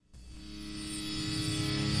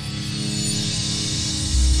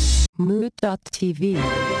Mood.tv.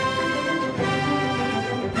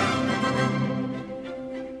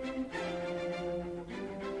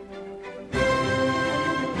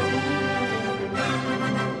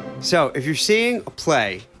 So, if you're seeing a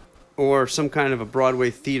play or some kind of a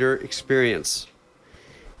Broadway theater experience,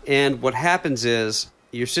 and what happens is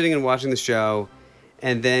you're sitting and watching the show,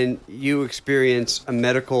 and then you experience a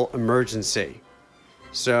medical emergency.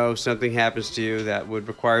 So, something happens to you that would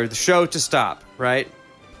require the show to stop, right?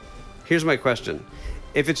 Here's my question.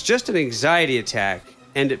 If it's just an anxiety attack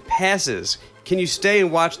and it passes, can you stay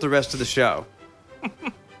and watch the rest of the show?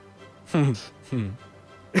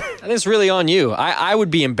 That's really on you. I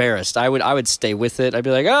would be embarrassed. I would stay with it. I'd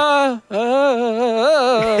be like,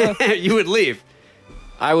 You would leave.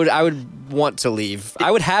 I would want to leave.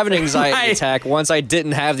 I would have an anxiety Right. attack once I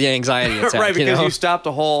didn't have the anxiety attack. Right, because you you stopped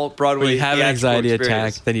a whole Broadway When you have an theatrical anxiety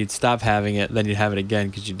experience. attack, then you'd stop having it, then you'd have it again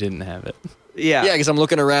because you didn't have it. Yeah. Yeah, because I'm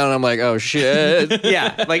looking around and I'm like, oh shit.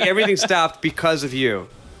 Yeah, like everything stopped because of you.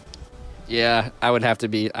 Yeah, I would have to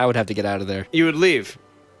get out of there. You would leave.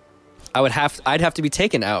 I'd have to be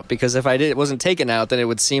taken out, because if wasn't taken out, then it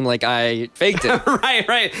would seem like I faked it.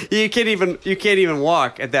 Right. You can't even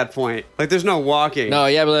walk at that point. Like there's no walking. No,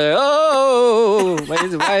 yeah, but like,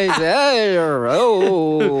 why is that?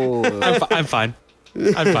 Oh. I'm fine.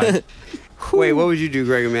 I'm fine. Wait, what would you do,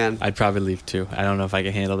 Gregor man? I'd probably leave too. I don't know if I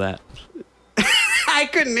can handle that. I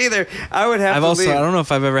couldn't either. I would have to leave. I don't know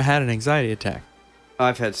if I've ever had an anxiety attack.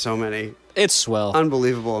 I've had so many It's swell.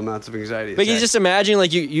 unbelievable amounts of anxiety But you attacks. just imagine, like,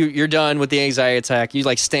 you're done with the anxiety attack. You,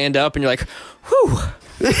 like, stand up and you're like, whew. All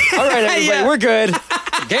right, everybody, Yeah. we're good.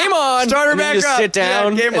 Game on. Start her And then back you just up. sit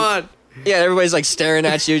down. Yeah, game and- on. Yeah, everybody's, like, staring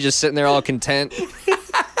at you, just sitting there all content.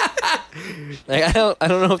 Like, I don't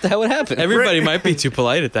know if that would happen. Everybody might be too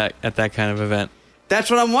polite at that kind of event. That's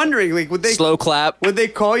what I'm wondering. Like, would they Slow clap. Would they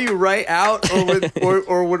call you right out,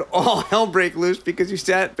 or would all hell break loose because you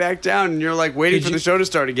sat back down and you're like waiting Could for you- the show to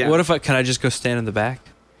start again? What if can I just go stand in the back?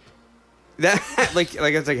 That like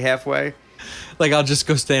it's like halfway. Like I'll just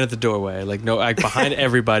go stand at the doorway, like behind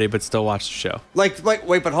everybody, but still watch the show. Like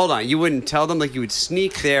wait, but hold on. You wouldn't tell them, like you would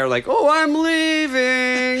sneak there, like, oh, I'm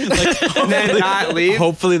leaving, and then not leave.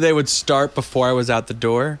 Hopefully they would start before I was out the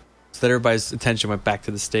door, so that everybody's attention went back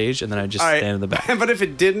to the stage, and then I just All right. stand in the back. But if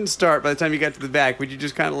it didn't start by the time you got to the back, would you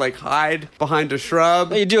just kind of like hide behind a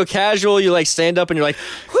shrub? You do a casual, you, like, stand up and you're like,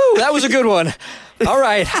 whew, that was a good one. All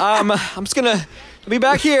right, I'm just going to be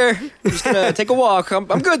back here. I'm just going to take a walk. I'm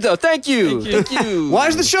good, though. Thank you. Thank you. Why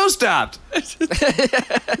is the show stopped? What's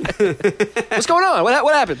going on?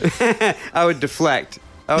 What happened? I would deflect.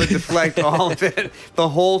 All of it. The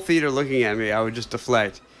whole theater looking at me, I would just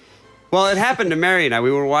deflect. Well, it happened to Mary and I.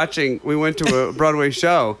 We went to a Broadway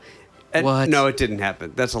show. What? No, it didn't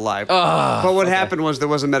happen. That's a lie. But what happened was there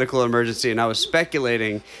was a medical emergency, and I was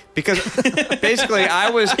speculating because basically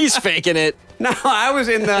He's faking it.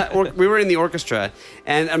 we were in the orchestra,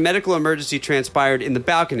 and a medical emergency transpired in the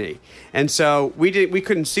balcony, and so we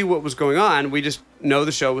couldn't see what was going on. We just know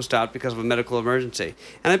the show was stopped because of a medical emergency,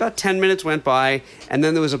 and about 10 minutes went by, and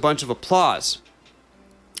then there was a bunch of applause.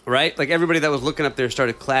 Right, like everybody that was looking up there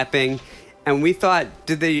started clapping, and we thought,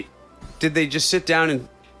 did they just sit down and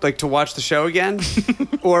like to watch the show again,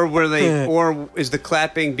 or is the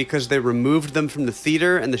clapping because they removed them from the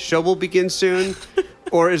theater and the show will begin soon,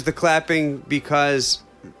 or is the clapping because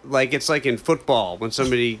like it's like in football when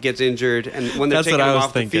somebody gets injured and when they're That's taking what I them was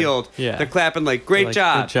off thinking. the field, Yeah. they're clapping like great Like,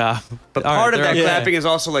 job. Good job. But All part right, of that they're- clapping is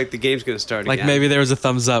also like the game's going to start like again. maybe there was a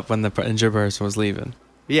thumbs up when the injured person was leaving.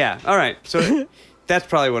 Yeah. All right. So that's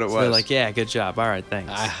probably what it was. So they're like, yeah, good job. All right,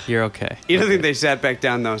 thanks. You're okay. You don't think they sat back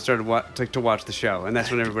down though and started to watch the show, and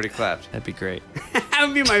that's when everybody clapped. That'd be great. That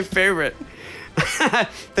would be my favorite.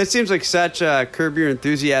 That seems like such a Curb Your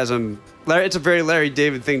Enthusiasm. It's a very Larry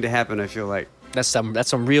David thing to happen, I feel like. That's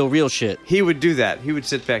some real shit. He would do that. He would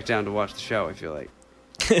sit back down to watch the show, I feel like.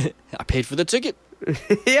 I paid for the ticket.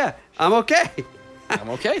 Yeah, I'm okay. I'm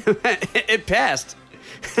okay. It passed.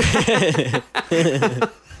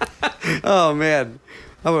 Oh, man.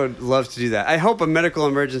 I would love to do that. I hope a medical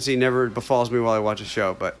emergency never befalls me while I watch a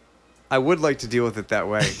show, but I would like to deal with it that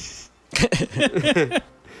way.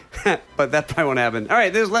 But that probably won't happen. All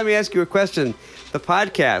right, let me ask you a question. The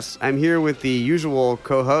podcast. I'm here with the usual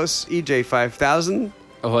co-hosts, EJ5000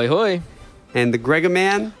 Ahoy hoy. and the Gregor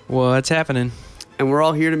Man, What's happening? and we're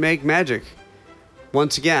all here to make magic.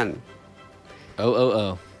 Once again.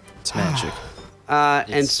 Oh. It's magic.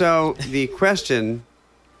 And so the question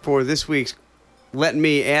for this week's Let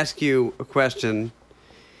Me Ask You a Question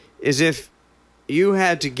is if you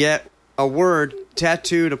had to get a word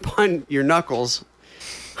tattooed upon your knuckles,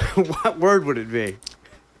 what word would it be?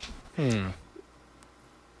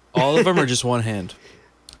 All of them or just one hand?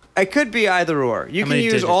 It could be either or. You How can many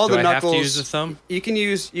use digits? all Do the I knuckles. have to use the thumb?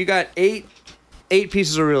 You got eight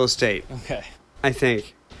pieces of real estate, Okay. I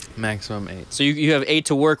think. Maximum 8. So you have 8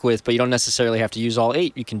 to work with, but you don't necessarily have to use all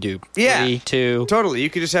 8. You can do Yeah. 3, 2. Totally. You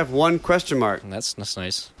could just have one question mark. That's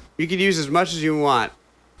nice. You could use as much as you want,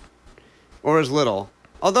 or as little.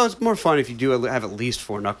 Although it's more fun if you do have at least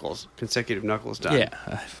 4 knuckles, consecutive knuckles done.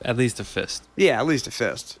 Yeah, at least a fist. Yeah, at least a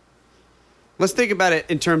fist. Let's think about it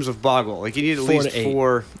in terms of boggle. Like you need at 4 least to 8.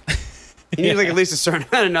 4. You need like at least a certain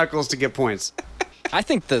amount of knuckles to get points. I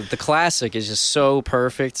think the classic is just so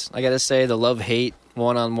perfect. I gotta say, the love-hate,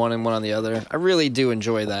 one on one and one on the other. I really do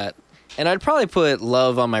enjoy that. And I'd probably put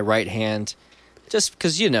love on my right hand, just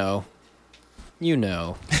because, you know. Your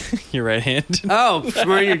right hand. Oh, from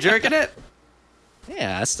where you're jerking it?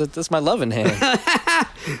 Yeah, that's my loving hand.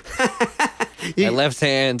 My left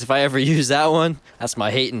hand, if I ever use that one, that's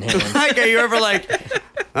my hating hand. Like, are you ever like,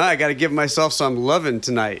 oh, I got to give myself some loving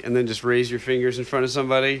tonight, and then just raise your fingers in front of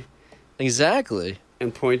somebody Exactly.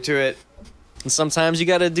 and point to it? And sometimes you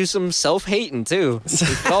got to do some self-hating too.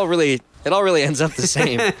 It all really ends up the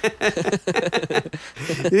same. You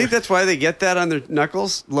think that's why they get that on their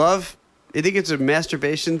knuckles? Love? You think it's a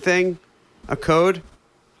masturbation thing? A code?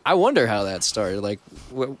 I wonder how that started. Like,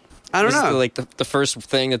 I don't know. Like the first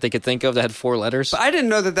thing that they could think of that had 4 letters. But I didn't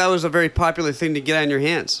know that was a very popular thing to get on your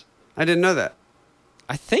hands. I didn't know that.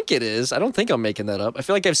 I think it is. I don't think I'm making that up. I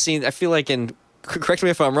feel like in, correct me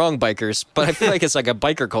if I'm wrong, bikers, but I feel like it's like a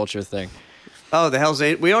biker culture thing. Oh, the Hell's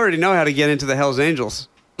Angels. We already know how to get into the Hell's Angels.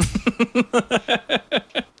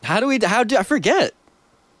 I forget.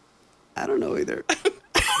 I don't know either.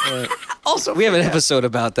 Uh, Also, we have an episode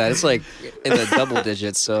about that. It's like in the double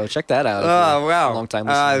digits, so check that out. if Oh, you're wow. a long time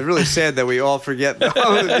It's listener. really sad that we all forget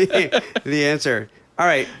the answer. All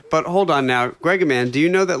right, but hold on now. Gregaman, do you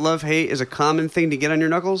know that love-hate is a common thing to get on your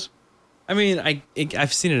knuckles? I mean,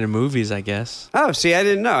 I've seen it in movies, I guess. Oh, see, I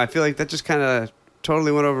didn't know. I feel like that just kind of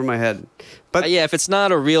totally went over my head. But Yeah, if it's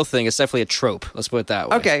not a real thing, it's definitely a trope. Let's put it that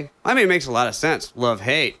way. okay. I mean, it makes a lot of sense.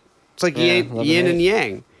 Love-hate. It's like Yeah, yin, love and yin and hate.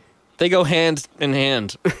 yang. They go hand in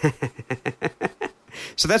hand.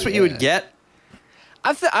 So that's what you would get?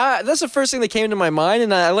 That's the first thing that came to my mind,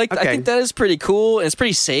 and I Okay. think that is pretty cool, and it's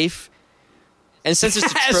pretty safe. And since it's a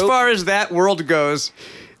trope, As far as that world goes,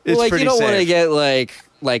 it's like pretty you don't want to safe. get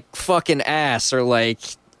like fucking ass or like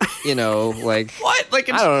like What? Like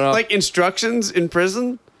I don't know. Like instructions in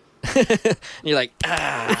prison? you're like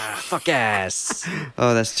fuck ass.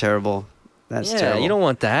 Oh, that's terrible. That's Yeah, terrible. you don't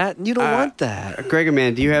want that. You don't want that.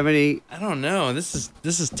 Gregaman, do you have any I don't know. This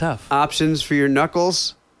is tough. options for your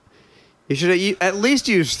knuckles? You should at least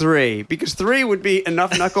use 3, because 3 would be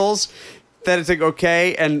enough knuckles that it's like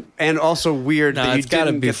okay and also weird No, that you it's gotta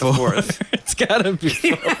didn't be get the 4. 4th. It's gotta be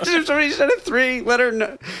 4. If somebody said a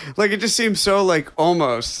 3-letter, like it just seems so like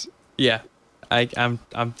almost. Yeah, I'm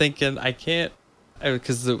thinking I can't,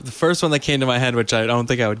 because the first one that came to my head, which I don't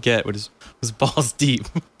think I would get, was balls deep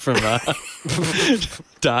from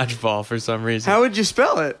dodgeball for some reason. How would you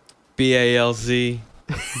spell it? BALZ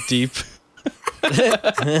deep.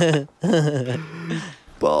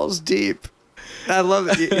 Balls deep. I love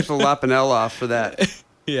that you have to lop an L off for that.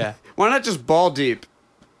 Yeah. Why not just ball deep?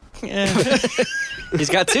 He's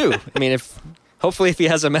got 2. I mean, hopefully if he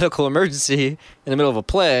has a medical emergency in the middle of a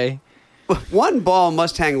play, One ball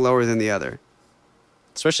must hang lower than the other.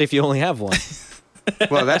 especially if you only have one.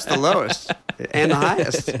 Well, that's the lowest and the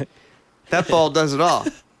highest. That ball does it all.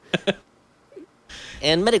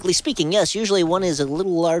 And medically speaking, yes, usually one is a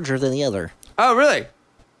little larger than the other. Oh, really?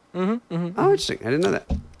 Mm-hmm. Oh, interesting. I didn't know that.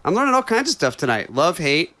 I'm learning all kinds of stuff tonight. Love,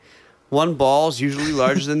 hate. One ball is usually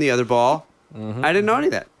larger than the other ball. I didn't know any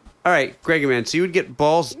of that. All right, Gregaman, so you would get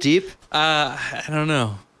balls deep? I don't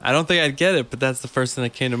know. I don't think I'd get it, but that's the first thing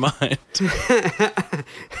that came to mind.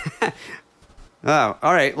 Oh,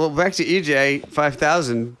 all right. Well, back to EJ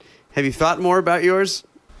 5000. Have you thought more about yours?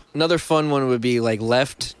 Another fun one would be like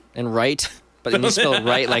left and right, but then you spell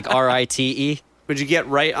right like RITE. Would you get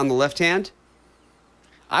right on the left hand?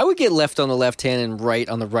 I would get left on the left hand and right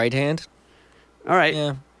on the right hand. All right.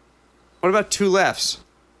 Yeah. What about 2 lefts?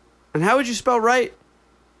 And how would you spell right?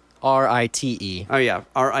 RITE. Oh, yeah.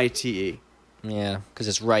 RITE. Yeah, because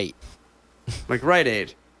it's right. Like Rite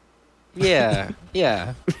Aid. Yeah,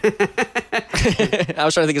 yeah. I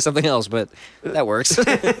was trying to think of something else, but that works.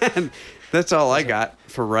 That's all I got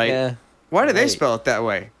for right. Yeah. Why do they Right. spell it that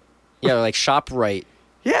way? Yeah, like shop right.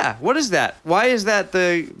 Yeah, what is that? Why is that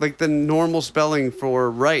the normal spelling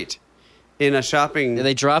for right in a shopping? Did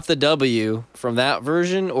they drop the W from that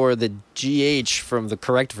version or the GH from the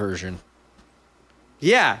correct version?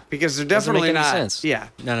 Yeah, because they're Doesn't definitely make any not. sense. Yeah,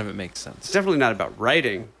 None of it makes it's sense. definitely not about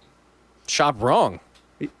writing. shop wrong.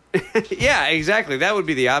 Yeah, exactly. That would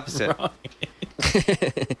be the opposite.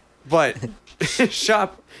 But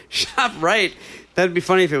shop right. That'd be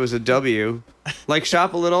funny if it was a W. Like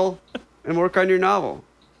shop a little and work on your novel.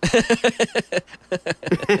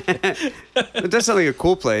 It does sound like a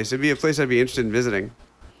cool place. It'd be a place I'd be interested in visiting.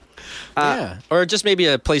 Yeah, or just maybe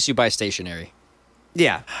a place you buy stationery.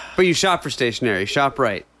 Yeah, but you shop for stationery. Shop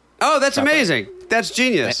right. Oh, that's Shop amazing. That's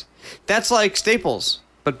genius. That's like Staples,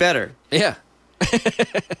 but better. Yeah,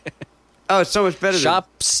 Oh, it's so much better. shop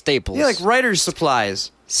Staples. Yeah, like writer's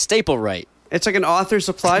supplies. Staple right. It's like an author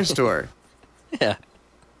supply store. Yeah.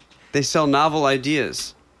 They sell novel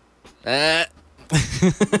ideas. That's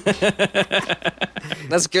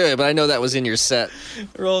good, but I know that was in your set.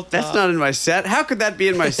 Roll That's Top. not in my set. How could that be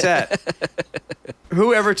in my set?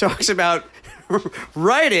 Whoever talks about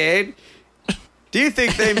Rite Aid, do you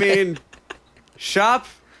think they mean shop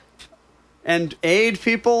and aid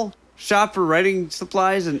people? Shop for writing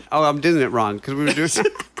supplies? And I'm doing it wrong because we were doing...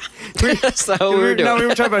 That's not what we were doing. No, we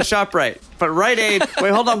were talking about Shop Right. But Rite Aid...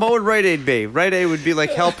 Wait, hold on. What would Rite Aid be? Rite Aid would be like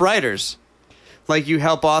help writers. Like you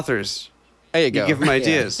help authors. There you You go. give them Yeah.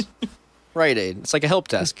 ideas. Rite Aid. It's like a help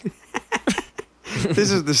desk.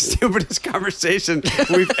 This is the stupidest conversation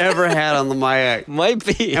we've ever had on the Mayak. Might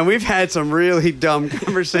be. And we've had some really dumb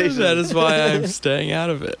conversations. That is why I'm staying out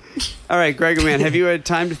of it. All right, Gregor, man, have you had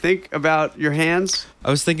time to think about your hands? I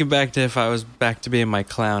was thinking back to if I was back to being my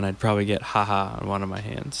clown, I'd probably get haha on one of my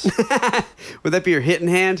hands. Would that be your hitting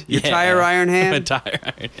hand? Your Yeah. tire iron My hand? tire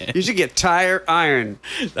iron hand. You should get tire iron.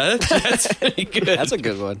 That's pretty good. That's a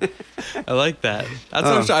good one. I like that. That's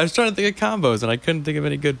what I was trying to think of combos, and I couldn't think of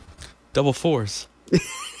any good double fours.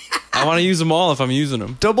 I want to use them all if I'm using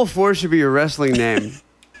them. Double Four should be your wrestling name.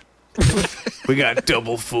 We got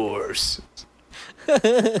Double Fours.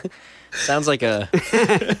 Sounds like an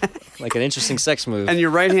interesting sex move. And your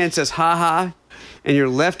right hand says ha ha, and your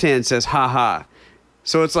left hand says ha ha.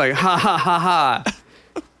 So it's like ha ha ha ha.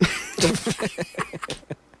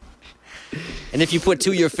 And if you put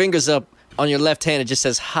two of your fingers up on your left hand, it just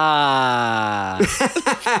says ha.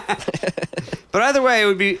 But either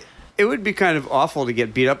way, it would be kind of awful to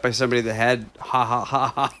get beat up by somebody that had ha ha ha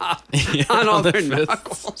ha ha on all their fists.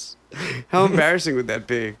 knuckles. How embarrassing would that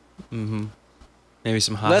be? Maybe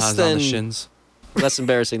some Less ha-has on than- the shins. Less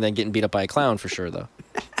embarrassing than getting beat up by a clown for sure, though.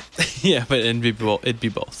 Yeah, but it'd be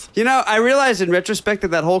both. You know, I realized in retrospect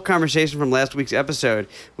that whole conversation from last week's episode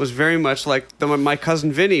was very much like my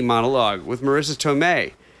Cousin Vinny monologue with Marissa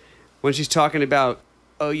Tomei when she's talking about,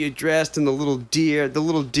 oh, you're dressed in the little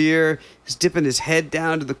deer is dipping his head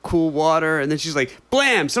down to the cool water, and then she's like,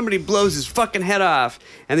 blam, somebody blows his fucking head off.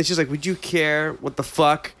 And then she's like, would you care what the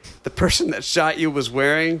fuck the person that shot you was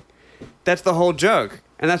wearing? That's the whole joke.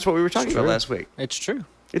 And that's what we were talking about true. last week. It's true.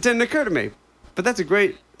 It didn't occur to me. But that's a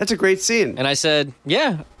great scene. And I said,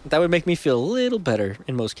 yeah, that would make me feel a little better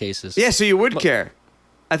in most cases. Yeah, so you would care.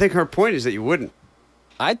 I think her point is that you wouldn't.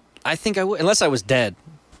 I think I would, unless I was dead.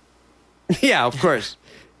 Yeah, of course.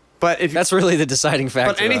 But if That's really the deciding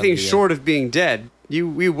factor. but anything on the, short of being dead,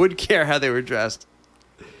 we would care how they were dressed.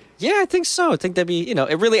 Yeah, I think so. I think that'd be,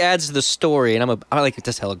 it really adds to the story, and I like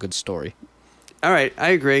to tell a good story. All right, I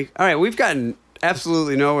agree. All right, we've gotten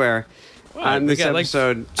absolutely nowhere on we this got, like,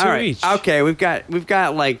 episode. two All right, each. okay, we've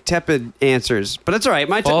got like tepid answers, but it's all right.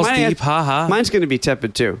 Balls deep, ha-ha. Mine's going to be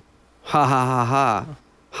tepid too. Ha ha ha ha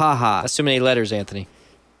ha ha. That's too many letters, Anthony.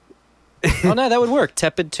 Oh, no, that would work.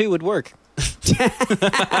 Tepid 2 would work.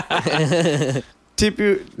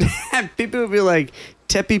 People would be like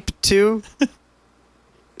teppy two,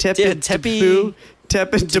 tepid Teppy- poo,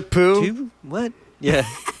 tepid to poo. 2? What? Yeah.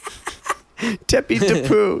 Teppy to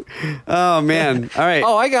poo. Oh man! All right.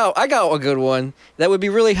 Oh, I got a good one. That would be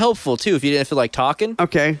really helpful, too, if you didn't feel like talking.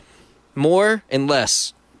 Okay. More and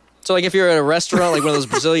less. So, like, if you're at a restaurant, like one of those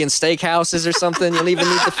Brazilian steakhouses or something, you don't even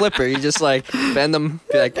need the flipper. You just, like, bend them,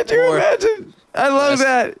 be like, Could you more. imagine? I love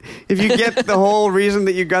that. If you get the whole reason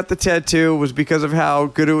that you got the tattoo was because of how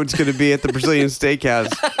good it was going to be at the Brazilian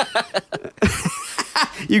steakhouse.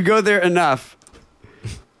 You go there enough.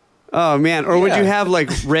 Oh, man. Or would Yeah. you have,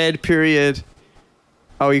 like, red period?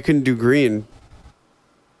 Oh, you couldn't do green.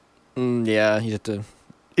 Yeah, you have to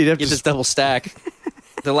You'd have get to... this double stack.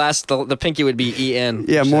 The pinky would be EN.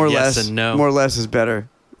 Yeah, more or Yes less. and no. More or less is better.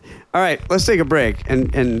 All right, let's take a break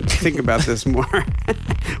and think about this more.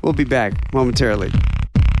 We'll be back momentarily.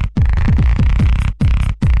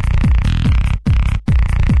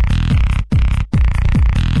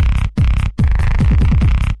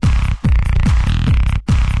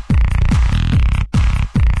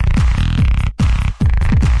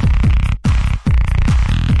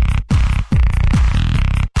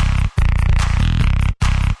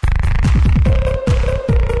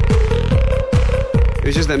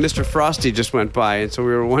 that Mr. Frosty just went by, and so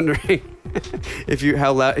we were wondering if you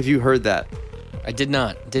heard that, I did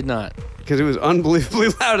not. because it was unbelievably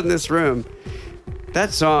loud in this room.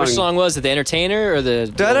 That song. Which song was it? The Entertainer or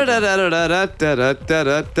the? Da da da da da da da da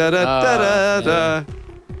da da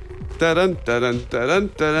da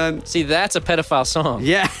da da. See, that's a pedophile song.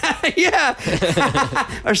 Yeah,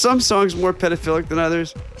 yeah. Are some songs more pedophilic than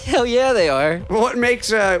others? Hell yeah, they are. What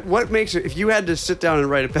makes it? If you had to sit down and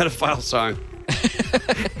write a pedophile song,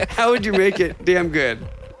 how would you make it damn good?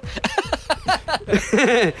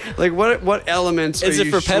 Like what elements Is are it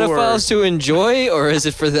you for sure? pedophiles to enjoy, or is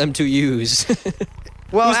it for them to use?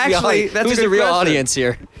 Well, Who's the actually, that's who's a good the real question. audience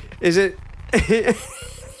here? Is it?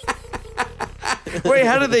 Wait,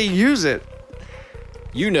 how do they use it?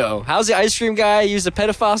 You know. How's the ice cream guy use the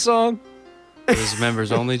pedophile song? His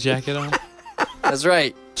members only jacket on. That's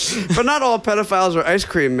right. But not all pedophiles are ice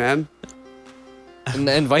cream, man.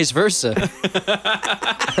 And vice versa.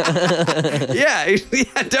 Yeah,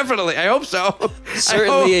 definitely. I hope so.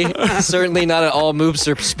 Certainly not at all moops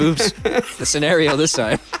or spoops. The scenario this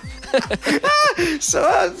time.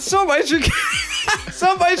 So some ice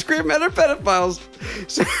cream men are pedophiles.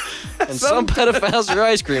 And some pedophiles are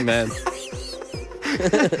ice cream men.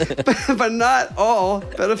 But not all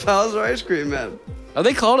pedophiles are ice cream men. Are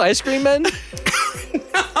they called ice cream men?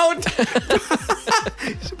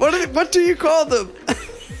 What do you call them?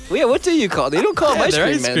 Well, yeah, what do you call them? You don't call them Yeah, ice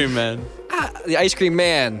they're cream men. man. The ice cream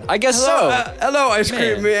man. I guess Hello, ice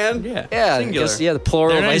cream man. Yeah. Yeah, Singular. I guess, the plural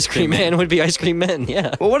They're of an ice cream man would be ice cream men,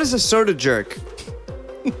 yeah. Well, what is a soda jerk?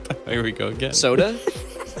 Here we go again. Soda?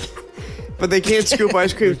 But they can't scoop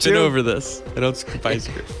ice cream We've been too. over this. I don't scoop ice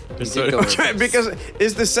cream. There's did soda. go over Right, because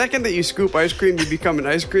is the second that you scoop ice cream, you become an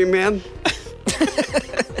ice cream man?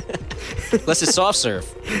 Unless it's soft serve.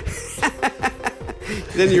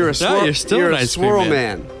 Then you're a you're still an a ice cream swirl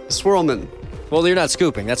man. Swirlman. Well, you're not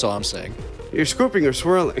scooping, that's all I'm saying. You're scooping or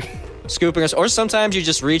swirling. Scooping us, or sometimes you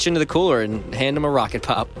just reach into the cooler and hand them a rocket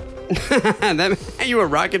pop. Hey, you a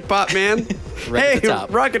rocket pop man? Right Hey, at the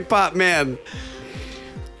top. rocket pop man.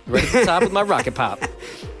 Right at the top with my rocket pop.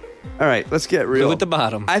 All right, let's get real. Blue at the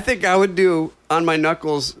bottom. I think I would do on my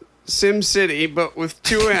knuckles Sim City, but with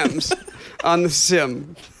two M's on the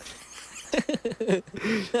Sim.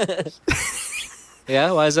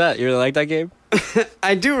 Yeah, why is that? You really like that game?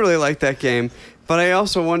 I do really like that game, but I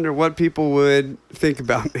also wonder what people would think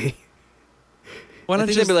about me. Why I don't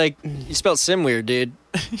think you they'd be like, you spelled sim weird, dude.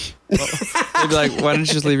 they'd be like, why don't you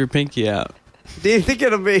just leave your pinky out? Do you think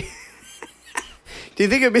it'll be? Do you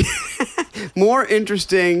think it'd be more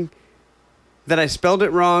interesting that I spelled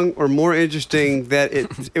it wrong, or more interesting that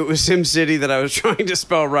it was Sim City that I was trying to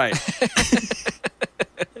spell right?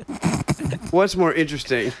 What's more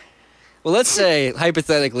interesting? Well, let's say,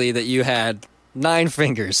 hypothetically, that you had 9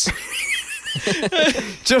 fingers.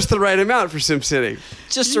 Just the right amount for Sim City.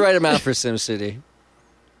 Just the right amount for SimCity.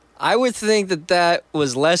 I would think that that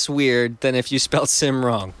was less weird than if you spelled sim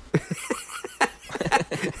wrong.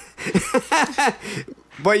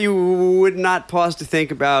 But you would not pause to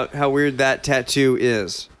think about how weird that tattoo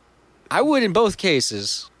is. I would in both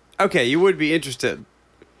cases. Okay, you would be interested.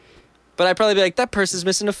 But I'd probably be like, that person's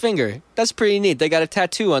missing a finger. That's pretty neat. They got a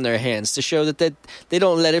tattoo on their hands to show that they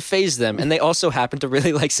don't let it phase them. And they also happen to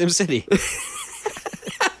really like SimCity.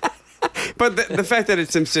 But the fact that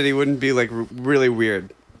it's SimCity wouldn't be like really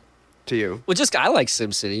weird to you. Well, I like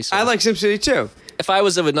SimCity. So I like SimCity too. if I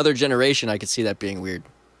was of another generation, I could see that being weird.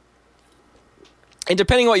 And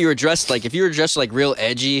depending on what you were dressed like, if you were dressed like real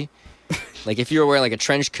edgy, like if you were wearing like a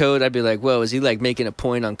trench coat, I'd be like, whoa, is he like making a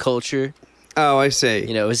point on culture? Oh, I see.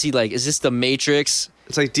 You know, is he like, is this the Matrix?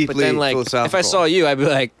 It's like deeply But then like, philosophical. if I saw you, I'd be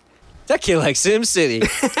like, that kid likes SimCity.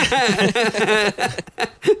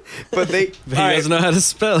 But they, But he doesn't know how to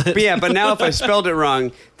spell it. But yeah, but now if I spelled it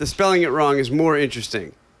wrong, the spelling it wrong is more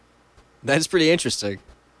interesting. That's pretty interesting.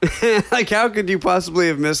 Like, how could you possibly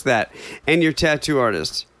have missed that? And you're tattoo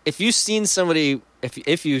artist. If you've seen somebody,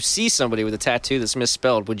 if you see somebody with a tattoo that's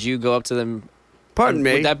misspelled, would you go up to them? Pardon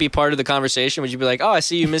me. Would that be part of the conversation? Would you be like, oh, I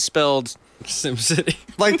see you misspelled? SimCity.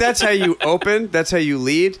 Like, that's how you open? That's how you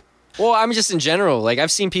lead? Well, I'm just in general. Like,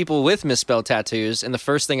 I've seen people with misspelled tattoos, and the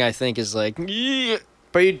first thing I think is like, yeah.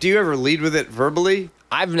 But do you ever lead with it verbally?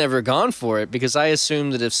 I've never gone for it because I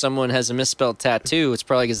assume that if someone has a misspelled tattoo, it's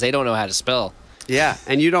probably because they don't know how to spell. Yeah,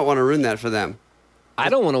 and you don't want to ruin that for them. I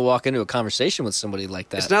don't want to walk into a conversation with somebody like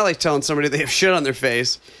that. It's not like telling somebody they have shit on their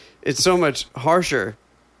face. It's so much harsher.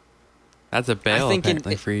 That's a bail, I think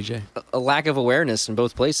apparently, for EJ. a lack of awareness in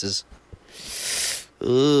both places.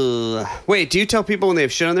 Ugh. Wait, do you tell people when they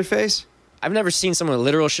have shit on their face? I've never seen someone with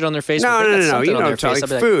literal shit on their face. No, but no, they got no, no. something You on know, their face.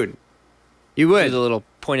 like I'd be food. You do would. the little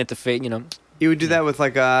point at the face, you know. You would do that with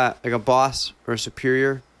like a boss or a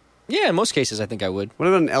superior? Yeah, in most cases, I think I would. What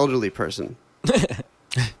about an elderly person?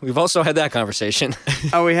 We've also had that conversation.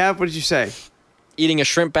 Oh, we have? What did you say? Eating a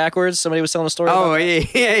shrimp backwards. Somebody was telling a story. Oh, about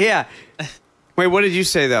that. yeah. Wait, what did you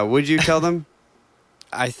say, though? Would you tell them?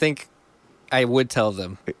 I think I would tell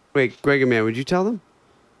them. Wait, Greg and Man, would you tell them?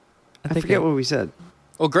 I think forget I- what we said.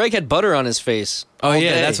 Well, Greg had butter on his face. Oh all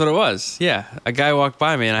yeah, day. that's what it was. Yeah, a guy walked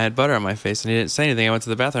by me and I had butter on my face and he didn't say anything. I went to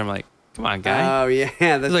the bathroom. I'm like, come on, guy. Oh, yeah,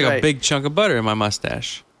 that's There's like right. a big chunk of butter in my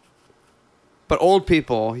mustache. But old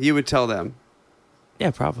people, you would tell them.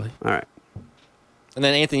 Yeah, probably. All right. And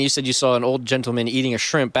then Anthony, you said you saw an old gentleman eating a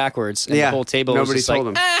shrimp backwards, and Yeah, the whole table nobody was just told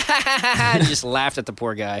like, him. and just laughed at the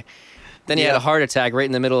poor guy. Then he had Yeah. a heart attack right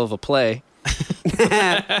in the middle of a play. And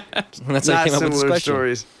that's how Not I came up with this similar question.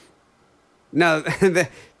 stories. No,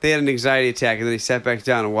 they had an anxiety attack, and then he sat back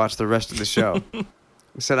down and watched the rest of the show.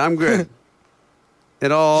 He said, I'm good.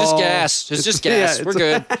 It all... Just gas. Just gas. yeah, We're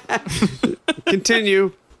good.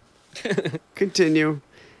 Continue. Continue.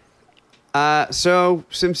 So,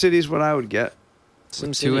 SimCity is what I would get.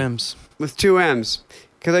 SimCity. 2 M's. With 2 M's.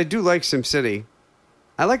 Because I do like SimCity.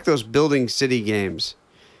 I like those building city games.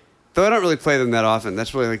 Though I don't really play them that often.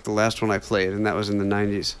 That's really like the last one I played, and that was in the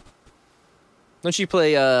 90s. Don't you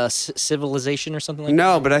play Civilization or something like that?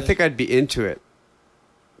 No, but I think I'd be into it.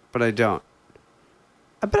 But I don't.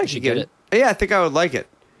 I bet I You could should get get it. Yeah, I think I would like it.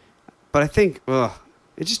 But I think,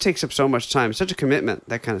 it just takes up so much time. It's such a commitment,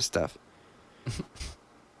 that kind of stuff.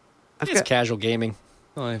 I've it's got, casual gaming.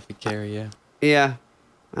 Well, if you care, yeah. yeah,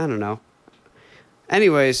 I don't know.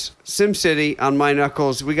 Anyways, SimCity on my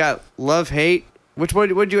knuckles. We got love, hate. Which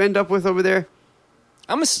one would you end up with over there?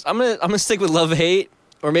 I'm gonna stick with love hate,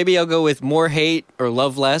 or maybe I'll go with more hate or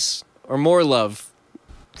love less or more love,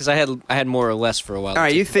 because I had more or less for a while. All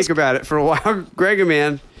right, you think about it for a while. Greg,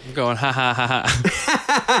 man. I'm going, ha ha ha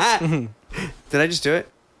ha. Did I just do it?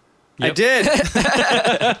 Yep. I did.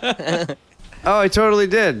 Oh, I totally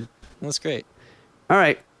did. That's great. All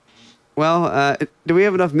right. Well, do we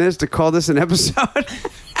have enough minutes to call this an episode?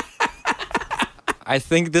 I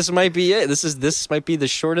think this might be it. This might be the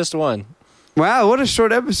shortest one. Wow, what a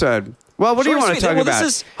short episode. Well, what do you Short want and to sweet. talk Well, this about?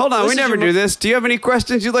 is- Hold on, this we is never your do this. Do you have any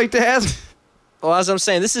questions you'd like to ask? Well, as I'm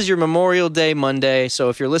saying, this is your Memorial Day Monday, so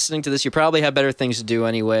if you're listening to this, you probably have better things to do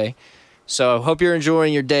anyway. So hope you're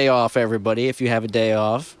enjoying your day off, everybody, if you have a day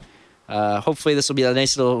off. Hopefully this will be a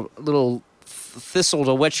nice little thistle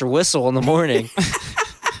to wet your whistle in the morning.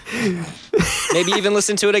 Maybe even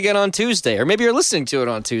listen to it again on Tuesday. Or maybe you're listening to it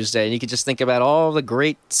on Tuesday, and you could just think about all the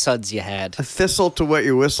great suds you had. A thistle to wet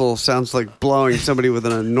your whistle sounds like blowing somebody with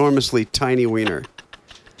an enormously tiny wiener.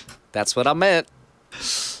 That's what I meant.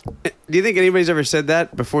 Do you think anybody's ever said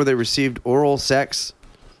that before they received oral sex?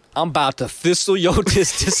 I'm about to thistle your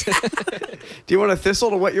distis. Do you want a thistle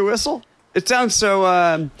to wet your whistle? It sounds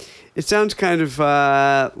so, it sounds kind of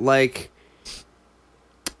like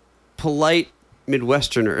polite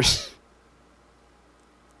Midwesterners.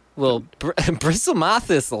 Well, bristle my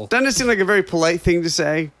thistle. Doesn't it seem like a very polite thing to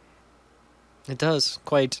say? It does,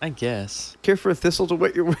 quite. I guess. Care for a thistle to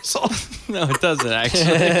wet your whistle? No, it doesn't actually.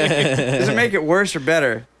 Does it make it worse or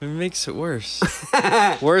better? It makes it worse.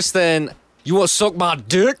 Worse than, you want to suck my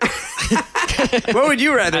dick? What would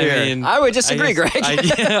you rather hear? I mean, I would disagree, guess- Greg.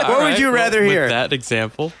 yeah, What all would you rather with hear? that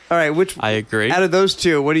example, All right, which I agree. out of those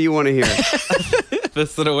two, what do you want to hear?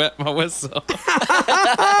 This would have wet my whistle.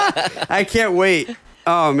 I can't wait.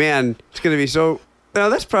 Oh man, it's gonna be so. No,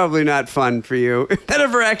 that's probably not fun for you if that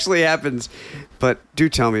ever actually happens. But do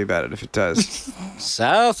tell me about it if it does.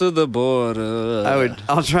 South of the border.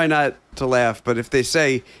 I'll try not to laugh. But if they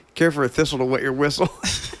say, "Care for a thistle to wet your whistle,"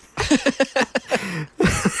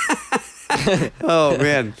 oh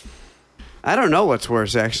man, I don't know what's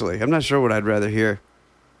worse. Actually, I'm not sure what I'd rather hear.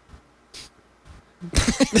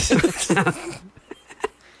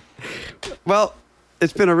 Well,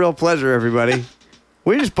 it's been a real pleasure, everybody.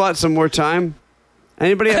 We just bought some more time.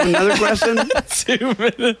 Anybody have another question? 2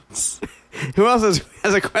 minutes. Who else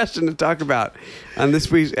has a question to talk about on this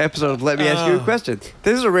week's episode of Let Me Ask You a Question?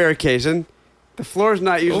 This is a rare occasion. The floor is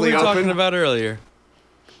not What were usually we open. talking about earlier?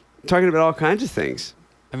 Talking about all kinds of things.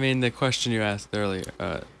 I mean, the question you asked earlier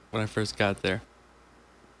when I first got there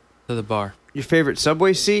to the bar. Your favorite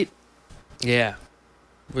subway seat? Yeah.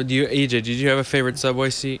 Would you, EJ? Did you have a favorite subway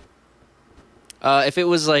seat? If it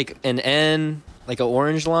was like an N, like an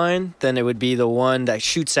orange line, then it would be the one that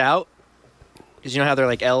shoots out. Because you know how they're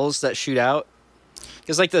like L's that shoot out?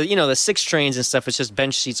 Because like the 6 trains and stuff, it's just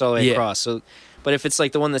bench seats all the way Yeah. across. So, but if it's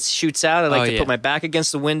like the one that shoots out, I like to put my back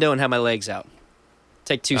against the window and have my legs out.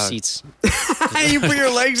 Take 2 seats. You put your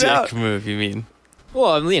legs out. Dick move, you mean?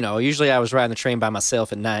 Well, usually I was riding the train by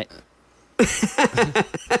myself at night.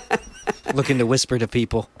 Looking to whisper to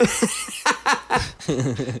people.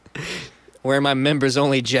 Wearing my members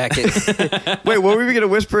only jacket. Wait, what were we going to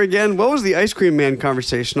whisper again? What was the Ice Cream Man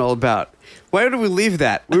conversation all about? Why did we leave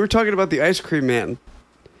that? We were talking about the Ice Cream Man.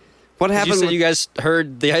 What You happened? said you guys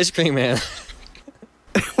heard the Ice Cream Man.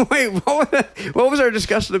 Wait, what was our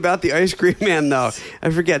discussion about the Ice Cream Man, though? I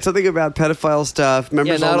forget. Something about pedophile stuff. Yeah,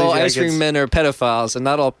 Members not only all ice jackets. cream men are pedophiles, and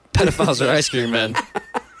not all pedophiles are ice cream men.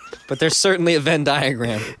 But there's certainly a Venn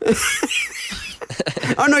diagram.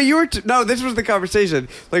 Oh no, you were no. This was the conversation.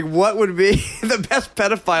 Like, what would be the best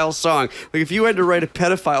pedophile song? Like, if you had to write a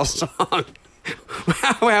pedophile song,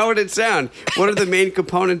 how would it sound? What are the main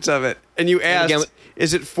components of it? And you asked, again-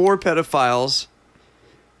 is it for pedophiles,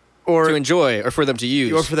 or To enjoy, or for them to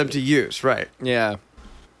use. or for them to use? Right. Yeah.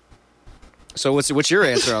 So what's your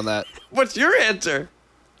answer on that? What's your answer?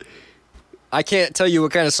 I can't tell you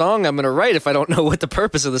what kind of song I'm going to write if I don't know what the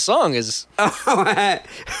purpose of the song is.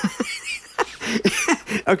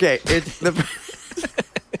 Okay, it's the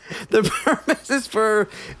the purpose is for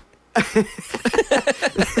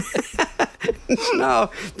no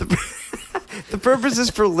the purpose is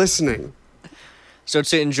for listening. So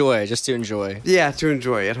to enjoy, just to enjoy. Yeah, to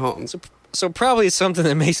enjoy at home. So probably something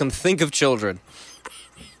that makes them think of children.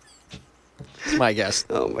 That's my guess.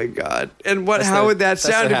 Oh my god! And what? That's How the- would that that's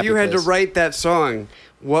the sound if happy you had to place. write that song?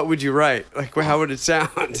 What would you write? Like, how would it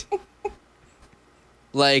sound?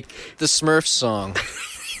 Like the Smurfs song.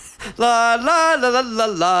 La la la la la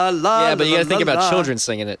la la. Yeah, but you got to think la, about la. children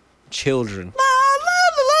singing it. Children. La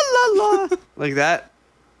la la la la. Like that.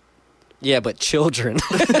 Yeah, but children.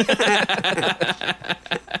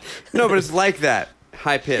 No, but it's like that.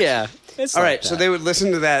 High pitch. Yeah. It's All like right, so that. they would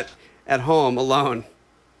listen to that at home alone.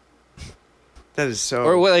 That is so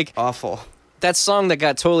Or what, like- awful. That song that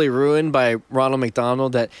got totally ruined by Ronald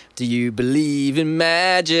McDonald, that Do You Believe in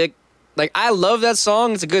Magic? Like, I love that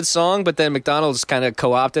song. It's a good song, but then McDonald's kind of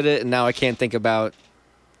co-opted it, and now I can't think about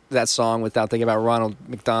that song without thinking about Ronald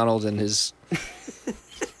McDonald and his...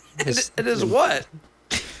 It is what?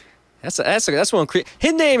 That's one.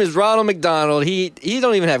 His name is Ronald McDonald. He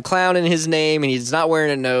don't even have clown in his name, and he's not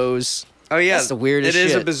wearing a nose. Oh yeah, That's the weirdest It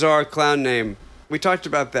is a shit. bizarre clown name. We talked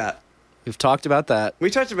about that. We've talked about that. We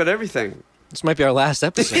talked about everything. This might be our last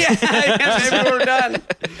episode. Yeah, maybe we're done.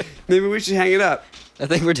 Maybe we should hang it up. I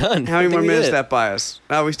think we're done. How I many think more we minutes did it. that buy us?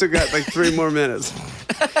 Oh, we still got like 3 more minutes.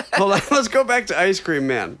 Hold on, let's go back to Ice Cream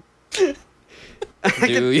Man. Do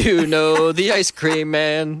you know the Ice Cream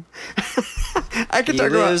Man? I could He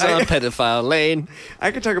talk about lives on Pedophile Lane.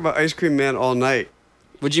 I could talk about Ice Cream Man all night.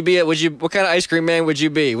 What kind of ice cream man would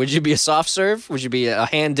you be? Would you be a soft serve? Would you be a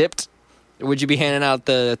hand dipped? Or would you be handing out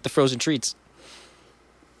the frozen treats?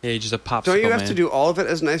 Yeah, just a popsicle. Don't you have man. to do all of it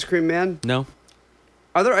as an ice cream man? No.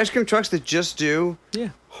 Are there ice cream trucks that just do Yeah.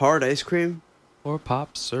 hard ice cream? Or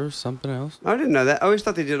pops or something else. I didn't know that. I always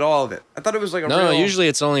thought they did all of it. I thought it was like a No, real... usually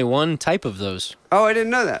it's only one type of those. Oh, I didn't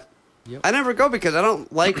know that. Yep. I never go because I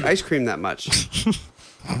don't like ice cream that much.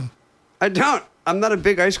 I don't. I'm not a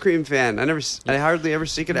big ice cream fan. I hardly ever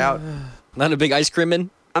seek it out. Not a big ice cream man?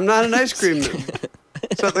 I'm not an ice cream man.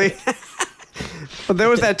 But there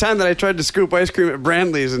was that time that I tried to scoop ice cream at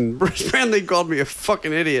Brandley's, and Bruce Brandley called me a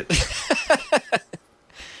fucking idiot.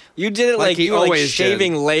 You did it Like like he you were like always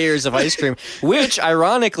shaving layers of ice cream, which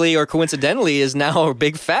ironically or coincidentally is now a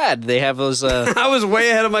big fad. They have those I was way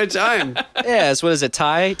ahead of my time. yes, what is it?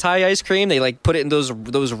 Thai ice cream. They like put it in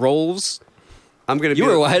those rolls. I'm gonna. You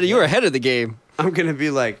were ahead of the game. I'm gonna be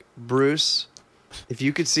like, Bruce, if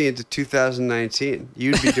you could see into 2019,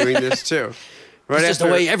 you'd be doing this too. It's just the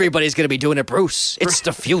way everybody's going to be doing it, Bruce. It's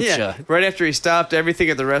the future. Yeah, right after he stopped everything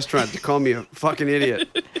at the restaurant to call me a fucking idiot.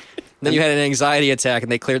 Then you had an anxiety attack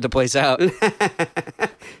and they cleared the place out.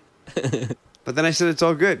 But then I said, it's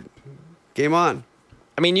all good. Game on.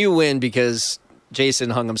 I mean, you win because Jason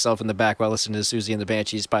hung himself in the back while listening to Susie and the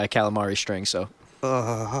Banshees by a calamari string, so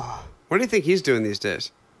What do you think he's doing these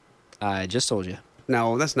days? I just told you.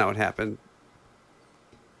 No, that's not what happened.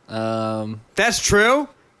 Um, That's true?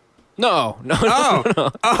 no. Oh.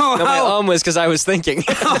 No, Oh, my oh. was because I was thinking.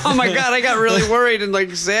 Oh my God, I got really worried and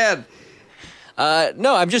like sad.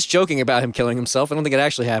 No, I'm just joking about him killing himself. I don't think it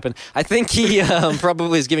actually happened. I think he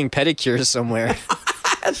probably is giving pedicures somewhere.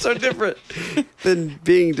 That's so different than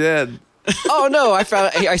being dead. Oh no, I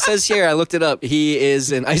found. I says here. I looked it up. He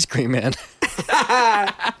is an ice cream man.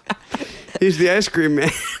 He's the ice cream man.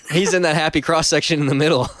 He's in that happy cross section in the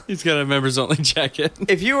middle. He's got a members only jacket.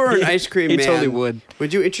 If you were an ice cream He man, totally would.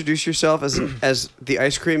 Would you introduce yourself as the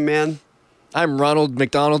ice cream man? I'm Ronald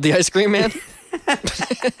McDonald, the ice cream man.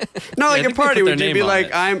 No, like I a think they party. put their Would you name be on like,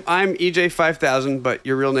 it. I'm EJ 5000, but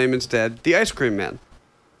your real name instead, the ice cream man?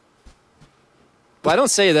 Well, I don't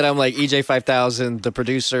say that I'm like EJ5000, the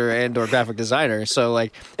producer and or graphic designer. So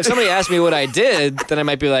like, if somebody asked me what I did, then I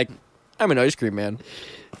might be like, I'm an ice cream man.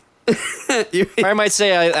 Or I might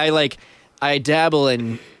say I dabble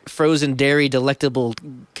in frozen dairy delectable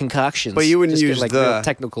concoctions. But you wouldn't Just get, use like the real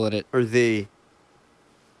technical in it. or the.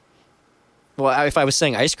 Well, if I was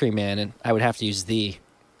saying ice cream man, and I would have to use the,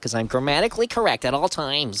 because I'm grammatically correct at all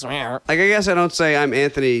times. Like, I guess I don't say I'm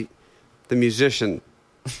Anthony, the musician.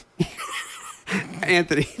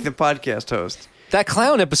 Anthony, the podcast host. That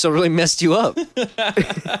clown episode really messed you up.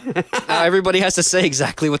 Now everybody has to say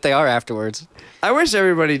exactly what they are afterwards. I wish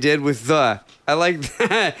everybody did with the. I like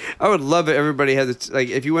that. I would love it. Everybody had it. Like,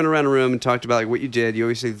 if you went around a room and talked about like what you did, you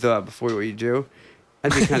always say the before what you do.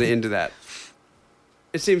 I'd be kind of into that.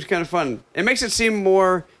 It seems kind of fun. It makes it seem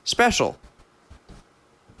more special.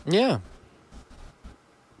 Yeah.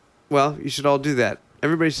 Well, you should all do that.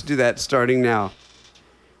 Everybody should do that starting now.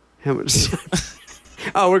 How much?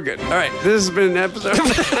 Oh, we're good. All right. This has been an episode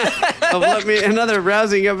of another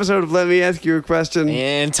rousing episode of Let Me Ask You a Question.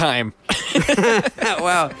 And time.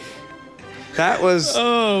 Wow. That was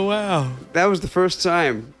Oh wow. that was the first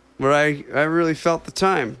time where I really felt the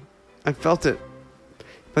time. I felt it.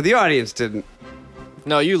 But the audience didn't.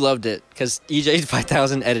 No, you loved it because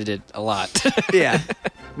EJ5000 edited a lot. Yeah.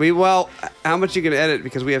 How much you going to edit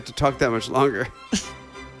because we have to talk that much longer?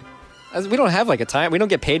 We don't have like a time. We don't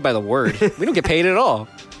get paid by the word. We don't get paid at all.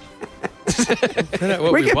 We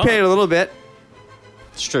get paid a little bit.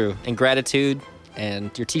 It's true. And gratitude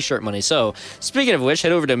and your t-shirt money. So, speaking of which,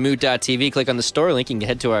 head over to moot.tv, click on the store link, and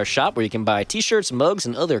head to our shop where you can buy t-shirts, mugs,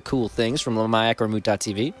 and other cool things from Lamayak or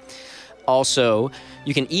moot.tv. Also,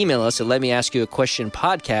 you can email us at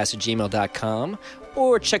letmeaskyouaquestionpodcast@gmail.com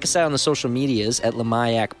or check us out on the social medias at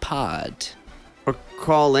LamayakPod. Or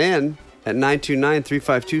call in at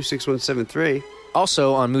 929-352-6173.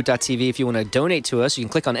 Also on moot.tv, if you want to donate to us, you can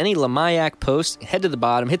click on any Lamayak post, head to the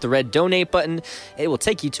bottom, hit the red donate button. It will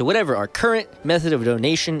take you to whatever our current method of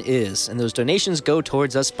donation is. And those donations go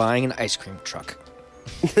towards us buying an ice cream truck.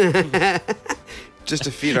 Just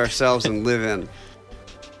to feed ourselves and live in.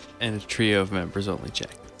 And a trio of members only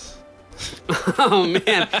jackets. Oh,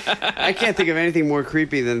 man. I can't think of anything more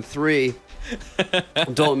creepy than 3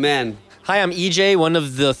 adult men Hi, I'm EJ, one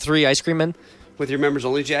of the 3 ice cream men. with your members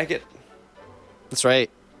only jacket. That's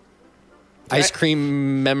right. Ice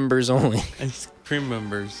cream members only. Ice cream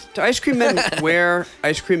members. Do ice cream men wear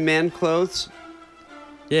ice cream man clothes?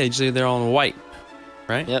 Yeah, usually they're all in white,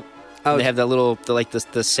 right? Yep. Oh, They have that little,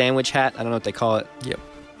 the sandwich hat. I don't know what they call it. Yep.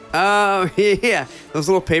 Oh, yeah. Those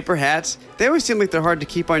little paper hats. They always seem like they're hard to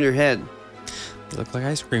keep on your head. They look like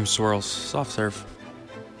ice cream swirls. Soft serve.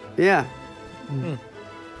 Yeah.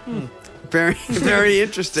 Very, very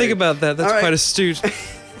interesting. Think about that. That's All right. quite astute.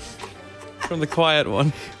 From the quiet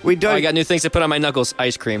one. We Oh, dug, I got new things to put on my knuckles.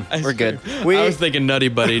 Ice cream. We're good. We- I was thinking Nutty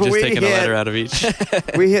Buddy, just we taking a hit- letter out of each.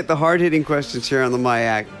 we hit the hard-hitting questions here on the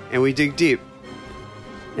Mayak, and we dig deep.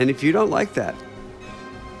 And if you don't like that,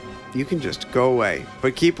 you can just go away.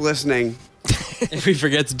 But keep listening. If we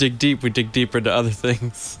forget to dig deep, we dig deeper into other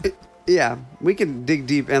things. Yeah, we can dig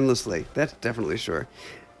deep endlessly. That's definitely sure.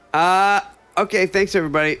 Okay, thanks,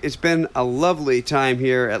 everybody. It's been a lovely time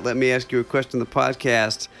here at Let Me Ask You a Question, the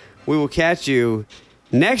podcast. We will catch you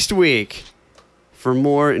next week for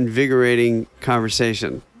more invigorating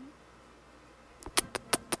conversation.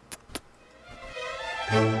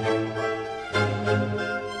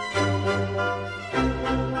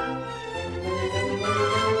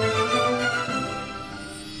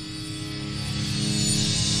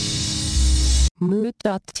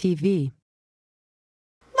 Mood.tv